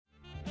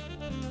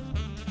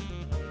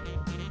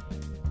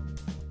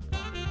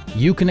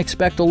You can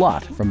expect a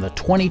lot from the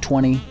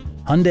 2020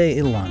 Hyundai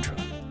Elantra.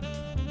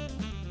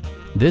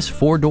 This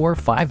four-door,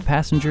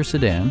 five-passenger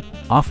sedan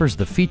offers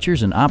the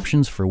features and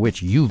options for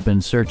which you've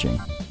been searching.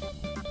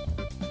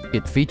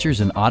 It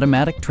features an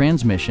automatic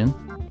transmission,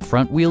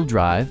 front-wheel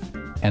drive,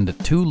 and a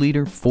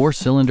 2-liter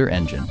four-cylinder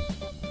engine.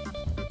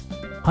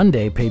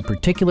 Hyundai paid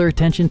particular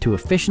attention to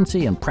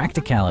efficiency and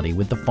practicality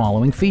with the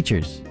following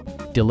features: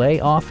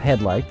 delay-off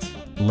headlights,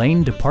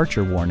 lane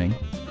departure warning,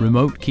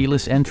 remote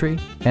keyless entry,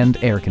 and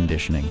air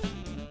conditioning.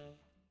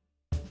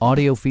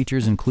 Audio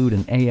features include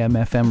an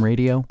AM/FM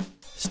radio,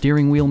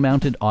 steering wheel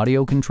mounted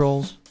audio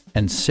controls,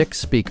 and 6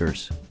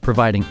 speakers,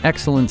 providing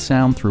excellent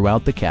sound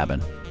throughout the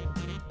cabin.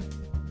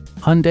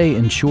 Hyundai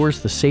ensures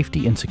the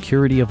safety and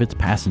security of its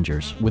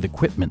passengers with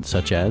equipment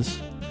such as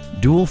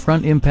dual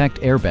front impact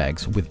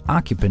airbags with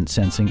occupant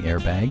sensing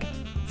airbag,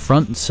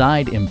 front and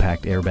side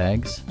impact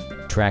airbags,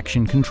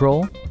 traction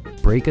control,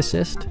 brake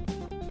assist,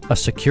 a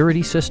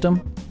security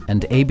system,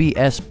 and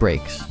ABS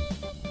brakes.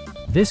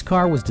 This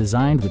car was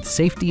designed with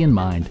safety in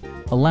mind,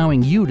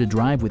 allowing you to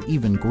drive with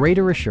even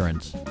greater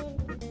assurance.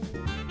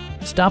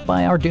 Stop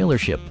by our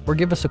dealership or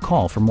give us a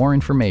call for more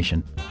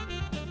information.